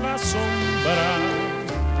entre la sombra,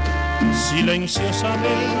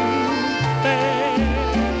 silenciosamente,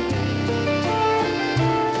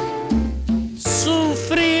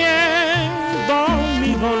 sufriendo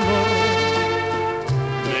mi dolor,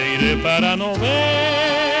 me iré para no ver.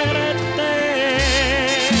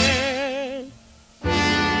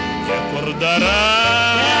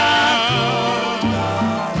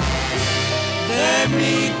 De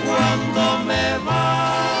mí cuando me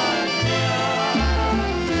vaya,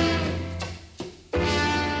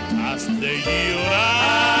 has de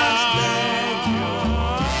llorar,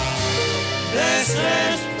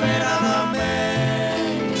 desesperadamente.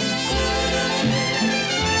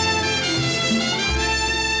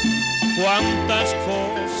 Cuántas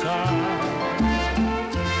cosas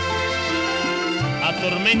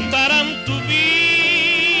atormentarán tu vida.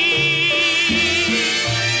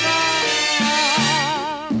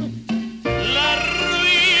 La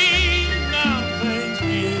ruina de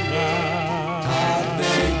llegar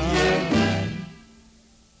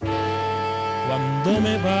cuando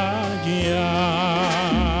me vaya.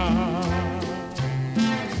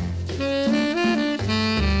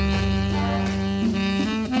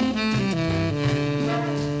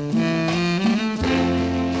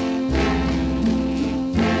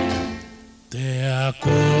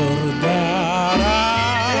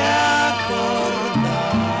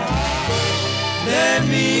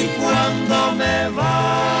 Cuando me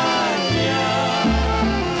vaya,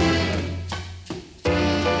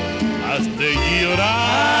 has de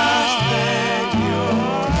llorar,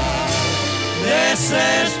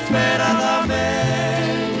 desesperadamente.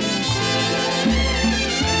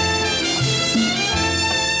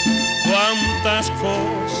 Cuántas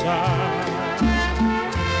cosas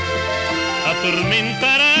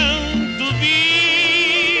atormentarán tu vida.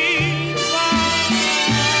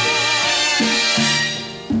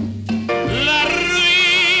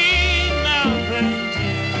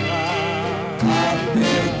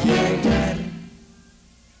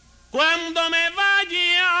 Cuando me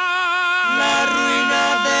vaya, la ruina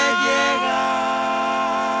de llegar.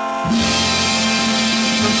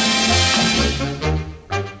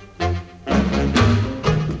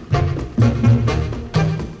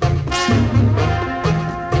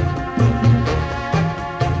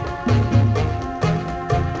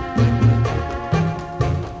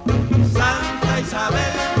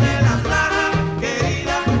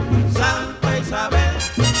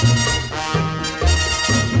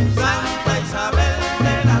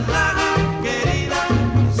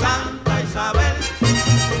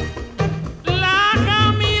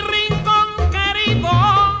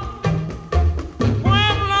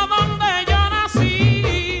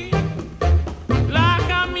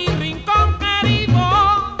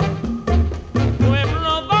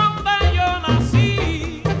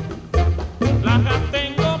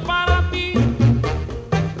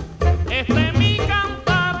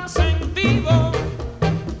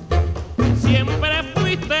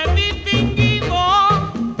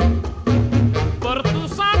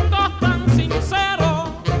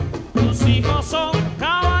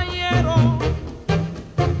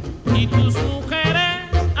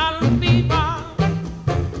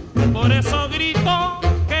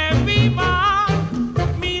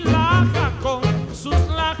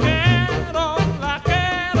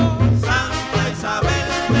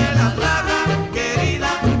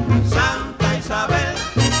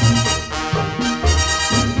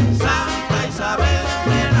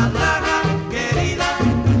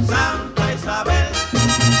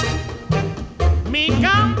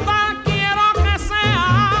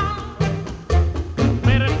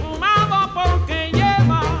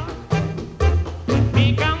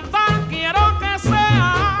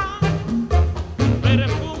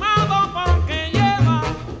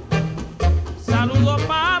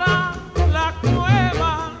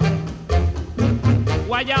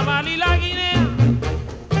 Guayabal y la Guinea,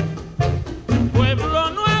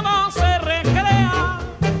 Pueblo Nuevo se recrea,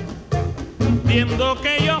 viendo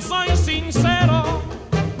que yo soy sincero,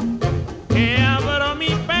 que abro mi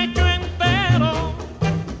pecho entero,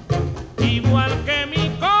 igual que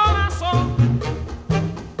mi corazón,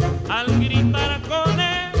 al gritar con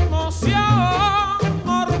emoción,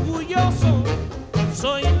 orgulloso,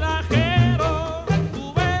 soy lajero,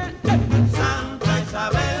 tú ves, Santa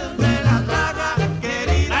Isabel de la Laga,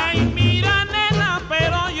 querida. Ay, mira, nena,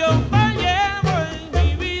 pero yo te llevo en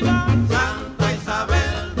mi vida. Santa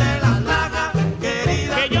Isabel de la Laga,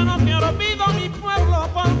 querida. Que yo no te olvido, mi pueblo,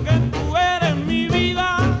 porque tú eres mi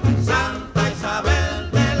vida. Santa Isabel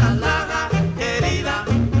de la Laga, querida.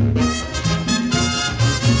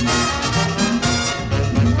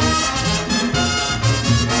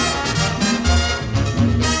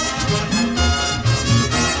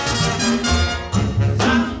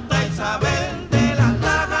 Santa Isabel de la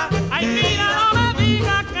Laga, Ay, mira, no me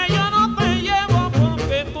digas que yo no te llevo,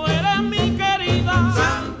 porque tú eres mi querida.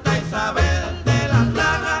 Santa Isabel de la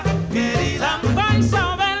Laga, querida. Santa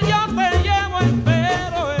Isabel, yo te llevo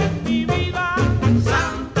entero en mi vida.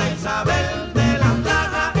 Santa Isabel de la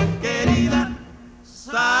Laga, querida.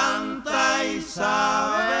 Santa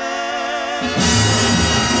Isabel.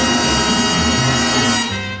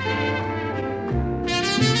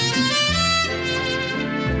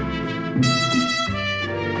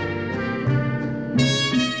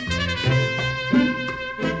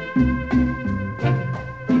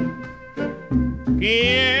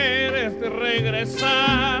 Quieres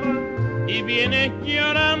regresar y vienes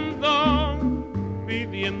llorando,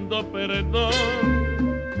 pidiendo perdón,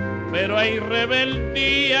 pero hay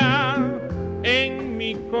rebeldía en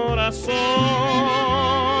mi corazón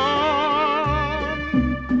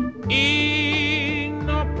y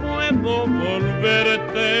no puedo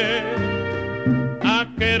volverte a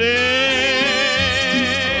querer.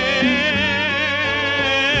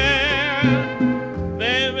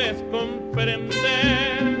 Debes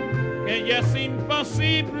comprender que ya es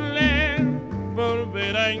imposible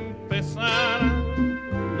volver a empezar.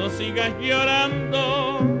 No sigas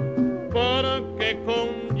llorando, porque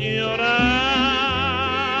con llorar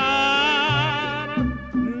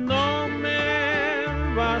no me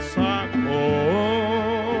vas a conmover.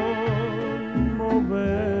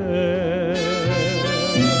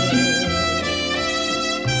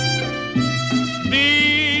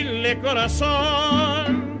 Dile,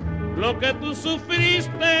 corazón, lo que tú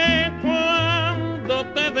sufriste cuando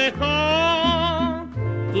te dejó.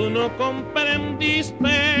 Tú no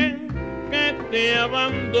comprendiste que te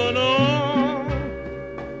abandonó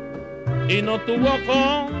y no tuvo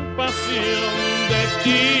compasión de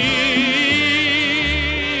ti.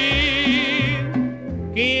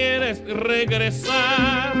 Quieres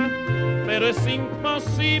regresar, pero es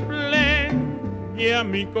imposible. Ya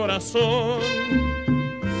mi corazón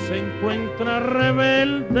se encuentra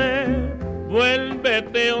rebelde.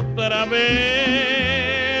 Vuélvete otra vez,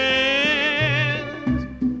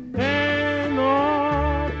 que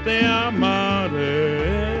no te amaré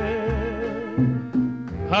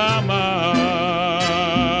jamás.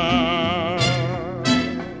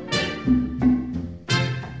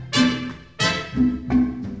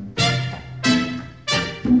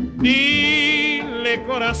 Dile,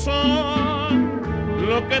 corazón,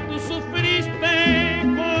 lo que tú sufriste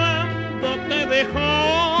cuando te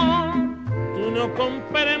dejó. Tú no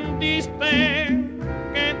comprendiste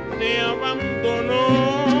que te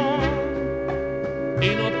abandonó y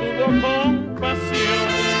no tuvo compasión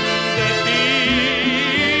de ti.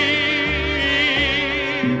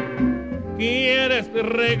 Quieres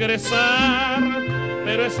regresar,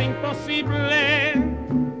 pero es imposible.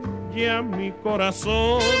 Ya mi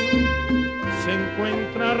corazón se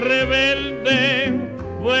encuentra rebelde.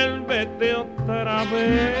 Vuélvete otra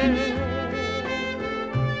vez,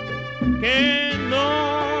 que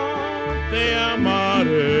no te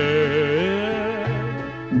amaré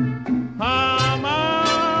jamás.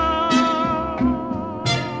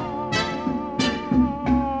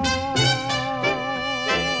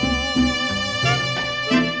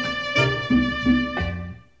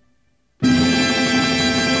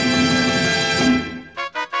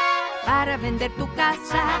 Para vender tu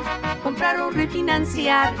casa, comprar o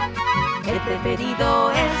refinanciar, el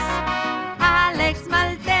preferido es Alex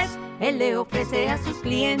Maltés. Él le ofrece a sus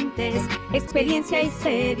clientes experiencia y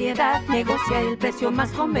seriedad. Negocia el precio más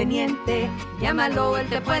conveniente. Llámalo, él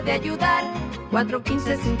te puede ayudar.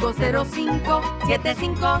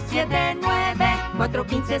 415-505-7579.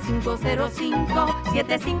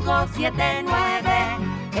 415-505-7579.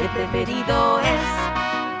 El preferido es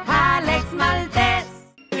Alex Maltés.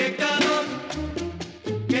 Qué calor,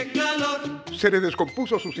 ¿Se le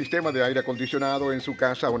descompuso su sistema de aire acondicionado en su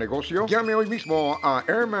casa o negocio? Llame hoy mismo a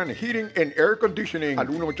Airman Heating and Air Conditioning al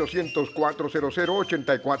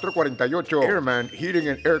 1-800-400-8448. Airman Heating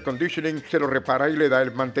and Air Conditioning se lo repara y le da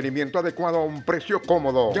el mantenimiento adecuado a un precio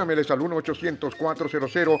cómodo. Llámeles al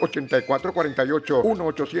 1-800-400-8448.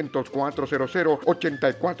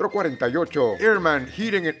 1-800-400-8448. Airman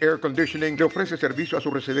Heating and Air Conditioning le ofrece servicio a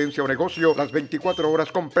su residencia o negocio las 24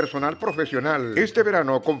 horas con personal profesional. Este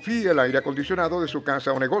verano confíe el aire acondicionado de su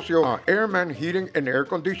casa o negocio a Airman Heating and Air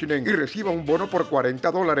Conditioning y reciba un bono por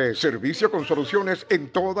 $40. Servicio con soluciones en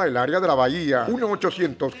toda el área de la bahía.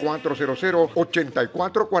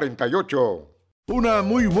 1-800-400-8448. Una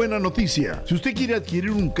muy buena noticia. Si usted quiere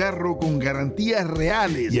adquirir un carro con garantías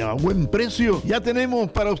reales y a buen precio, ya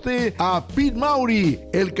tenemos para usted a Pete Maury,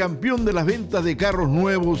 el campeón de las ventas de carros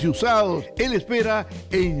nuevos y usados. Él espera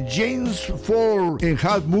en James Ford, en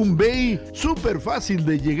Half Moon Bay. Súper fácil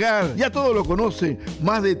de llegar. Ya todo lo conoce.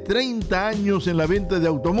 Más de 30 años en la venta de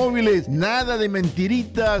automóviles. Nada de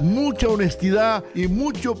mentiritas, mucha honestidad y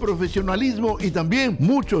mucho profesionalismo y también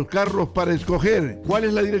muchos carros para escoger. ¿Cuál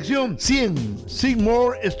es la dirección? 100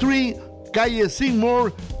 Seymour Street, calle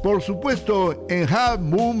Seymour, por supuesto, en Half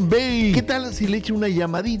Moon Bay. ¿Qué tal si le echa una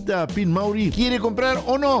llamadita a Pete Maury? ¿Quiere comprar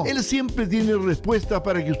o no? Él siempre tiene respuesta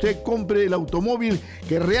para que usted compre el automóvil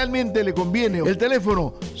que realmente le conviene. El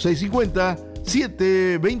teléfono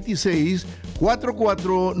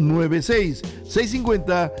 650-726-4496.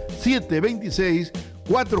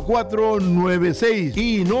 650-726-4496.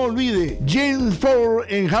 Y no olvide, James Ford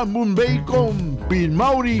en Half Moon Bay con Pete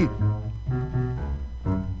Maury.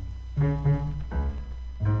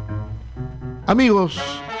 Amigos,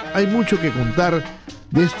 hay mucho que contar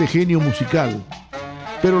de este genio musical,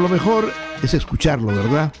 pero lo mejor es escucharlo,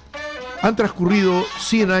 ¿verdad? Han transcurrido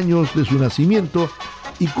 100 años de su nacimiento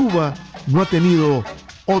y Cuba no ha tenido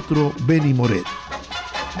otro Benny Moret.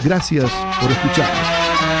 Gracias por escucharnos.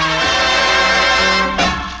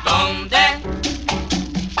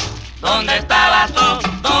 ¿Dónde estabas tú?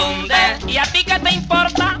 ¿Dónde? ¿Y a ti qué te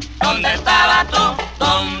importa? ¿Dónde estabas tú?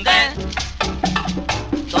 ¿Dónde?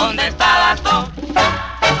 ¿Dónde estabas tú?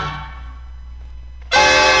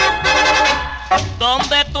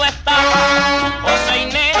 ¿Dónde tú estabas, José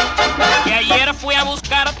Inés? Que ayer fui a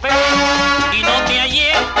buscarte y no te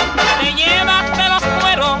hallé. Te llevaste los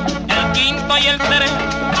cueros, el quinto y el tres,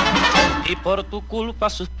 y por tu culpa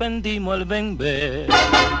suspendimos el bembé.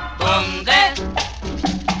 ¿Dónde?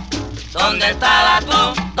 ¿Dónde estabas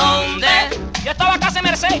tú? ¿Dónde? Yo estaba acá en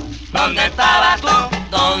Merced. ¿Dónde estabas tú?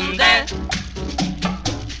 ¿Dónde?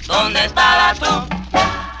 ¿Dónde estabas tú?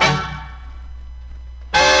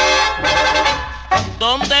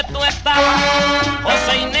 ¿Dónde tú estabas,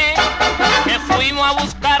 José Inés? Que fuimos a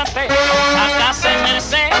buscarte a casa en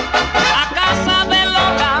Merced, a casa de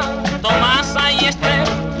Lola, Tomasa y Esther,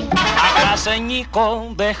 a casa en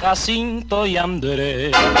Ñico de Jacinto y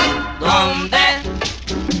Andrés. ¿Dónde?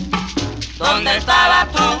 ¿Dónde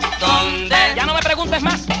estabas tú? ¿Dónde? Ya no me preguntes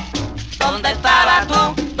más. ¿Dónde estabas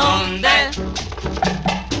tú? ¿Dónde?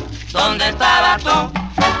 ¿Dónde estabas tú?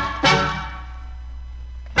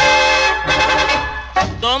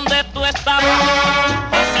 ¿Dónde tú estabas,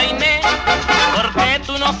 José Inés? ¿Por qué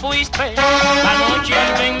tú no fuiste la noche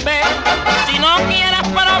al bembé? Si no quieres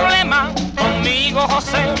problemas conmigo,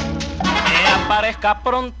 José, que aparezca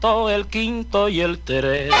pronto el quinto y el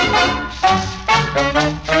tres.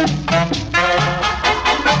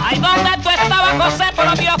 Ay, ¿dónde tú estabas, José?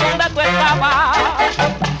 Por Dios, ¿dónde tú estabas?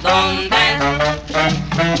 ¿Dónde?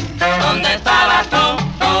 ¿Dónde estabas tú?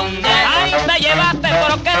 ¿Dónde? Ay, te llevaste,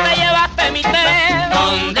 ¿por qué te llevaste mi Terés?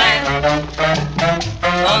 ¿Dónde?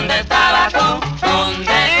 ¿Dónde estabas tú?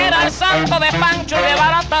 ¿Dónde? Era el santo de Pancho y de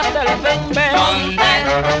baratas del bembé. ¿Dónde?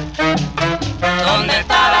 ¿Dónde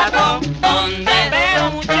estabas tú? ¿Dónde?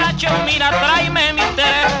 Pero muchacho, mira, tráeme mi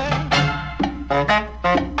Terés.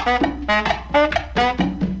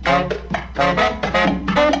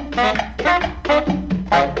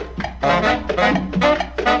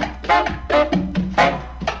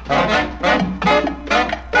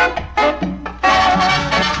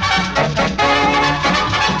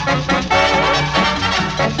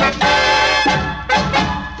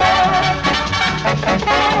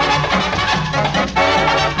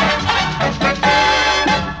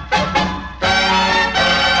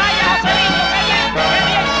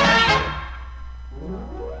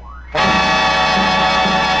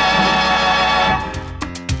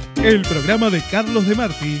 El programa de Carlos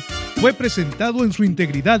Demarty fue presentado en su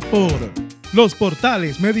integridad por Los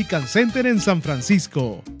Portales Medical Center en San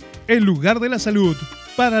Francisco, el lugar de la salud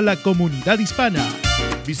para la comunidad hispana.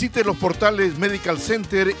 Visite los portales Medical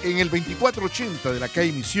Center en el 2480 de la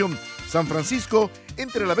calle Misión, San Francisco,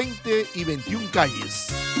 entre la 20 y 21 calles.